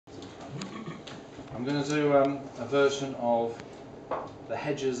I'm going to do a version of The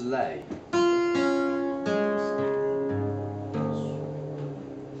Hedger's Lay. Or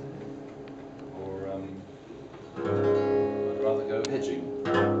I'd rather go hedging.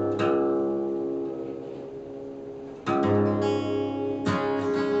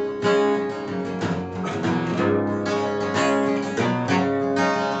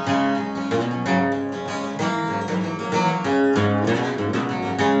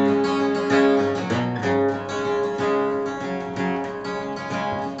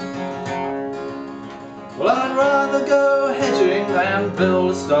 Well, I'd rather go hedging than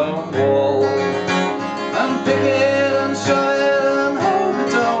build a stone wall, and pick it and show it and hope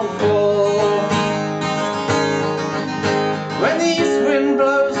it don't fall. When the east wind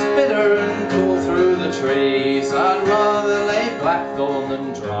blows bitter and cool through the trees, I'd rather lay blackthorn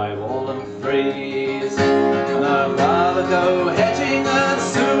than drywall and freeze. And I'd rather go hedging than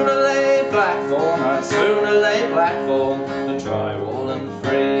sooner lay blackthorn. I'd sooner lay blackthorn than drywall and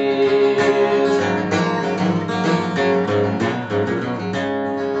freeze.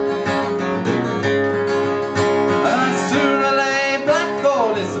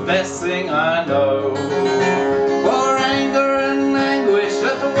 Best thing I know, for anger and anguish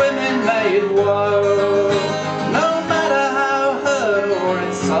at the women made woe. No matter how hurt or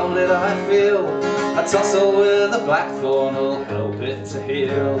insulted I feel, a tussle with a blackthorn will help it to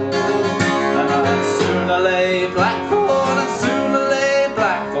heal. And I'd sooner lay blackthorn, I'd sooner lay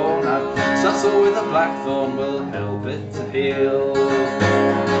blackthorn. A tussle with a blackthorn will help it to heal.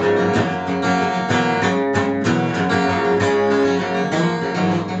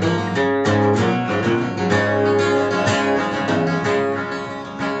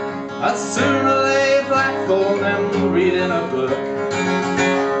 I'd sooner lay blackthorn than reading a book,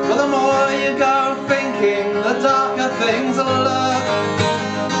 for the more you go thinking, the darker things will look.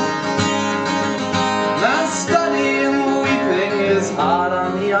 Now studying weeping is hard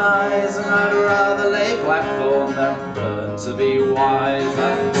on the eyes, and I'd rather lay blackthorn than learn to be wise.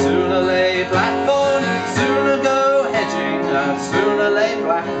 I'd sooner lay blackthorn, sooner go hedging. I'd sooner lay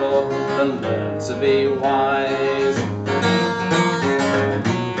blackthorn than learn to be wise.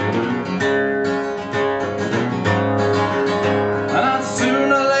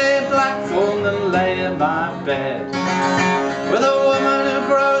 My bed with a woman who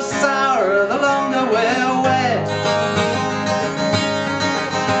grows sour the longer we're wed.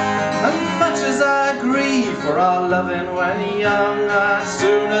 And much as I grieve for our loving when young, I'd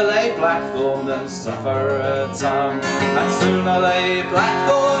sooner lay blackthorn than suffer a tongue. I'd sooner lay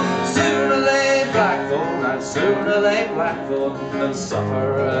blackthorn, sooner lay blackthorn. I'd sooner lay blackthorn than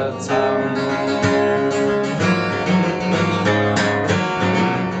suffer a tongue.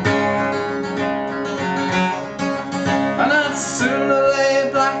 Sooner lay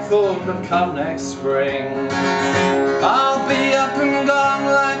blackthorn, but come next spring I'll be up and gone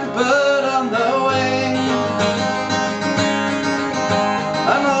like a bird on the wing.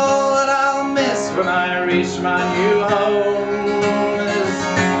 And all that I'll miss when I reach my new home is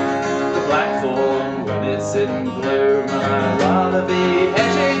the blackthorn when it's in bloom. And I'd rather be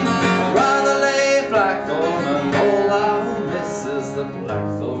hedging, I'd rather lay blackthorn, and all I'll miss is the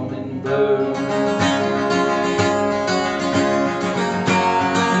blackthorn in bloom.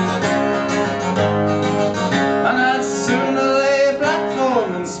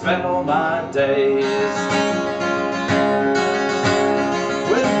 Spend all my days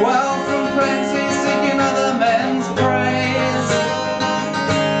with wealth and plenty, seeking other men's praise.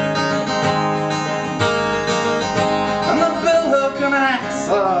 And the billhook and axe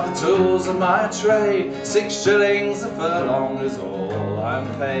are the tools of my trade. 6 shillings a furlong is all I'm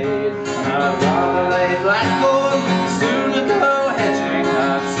paid. And I'd rather lay blackthorn, sooner go hedging.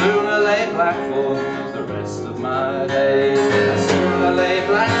 I'd sooner lay blackthorn the rest of my days. I'd sooner lay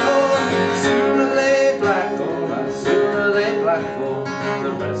blackthorn, sooner lay blackthorn. I'd sooner lay blackthorn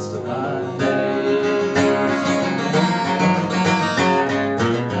the rest of my days.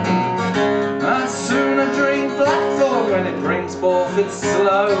 I'd sooner drink blackthorn when it brings forth its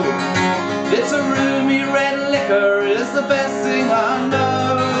slow. It's a roomy red liquor, is the best thing I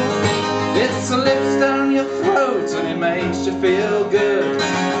know. It slips down your throat and it makes you feel good.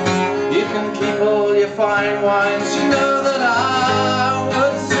 You can keep all your fine wines, you know that I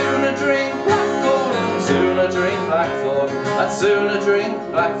would sooner drink blackthorn, sooner drink blackthorn. I'd sooner drink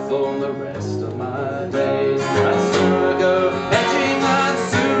blackthorn the rest of my days. I'd sooner go hedging.